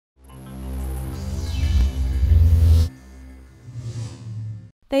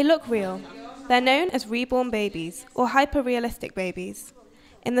They look real. They're known as reborn babies or hyper-realistic babies.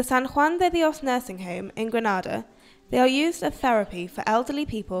 In the San Juan de Dios nursing home in Granada, they are used as therapy for elderly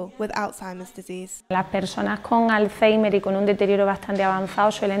people with Alzheimer's disease. Las personas con Alzheimer y con un deterioro bastante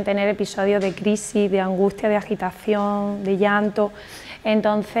avanzado suelen tener episodios de crisis, de angustia, de agitación, de llanto.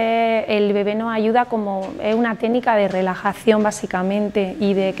 Entonces el bebé nos ayuda es una técnica de relajación básicamente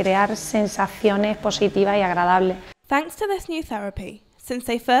y de crear sensaciones positivas y agradables. Thanks to this new therapy, since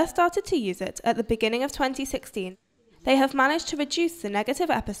they first started to use it at the beginning of 2016, they have managed to reduce the negative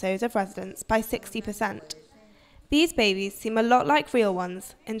episodes of residents by 60%. These babies seem a lot like real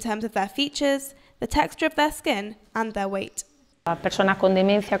ones in terms of their features, the texture of their skin and their weight. Las personas con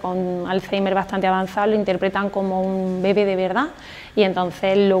demencia, con Alzheimer bastante avanzado, lo interpretan como un bebé de verdad y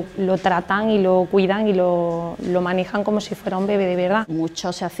entonces lo tratan y lo cuidan y lo manejan como si fuera un bebé de verdad.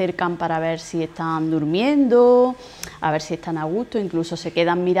 Muchos se acercan para ver si están durmiendo, a ver si están a gusto, incluso se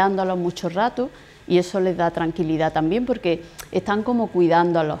quedan mirándolos mucho rato y eso les da tranquilidad también porque están como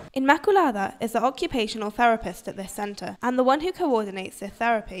cuidándolos. Inmaculada is the occupational therapist at this centre and the one who coordinates this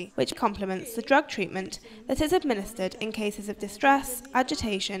therapy, which complements the drug treatment that is administered in cases of distress,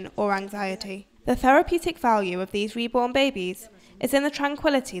 agitation or anxiety. The therapeutic value of these reborn babies is in the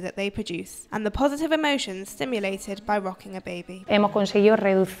tranquility that they produce and the positive emotions stimulated by rocking a baby. Hemos conseguido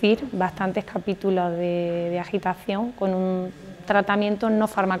reducir bastantes capítulos de agitación con un tratamiento no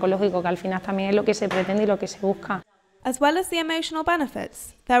farmacológico, que al final también es lo que se pretende y lo que se busca. As well as the emotional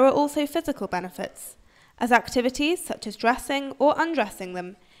benefits, there are also physical benefits, as activities such as dressing or undressing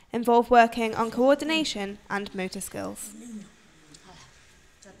them involve working on coordination and motor skills.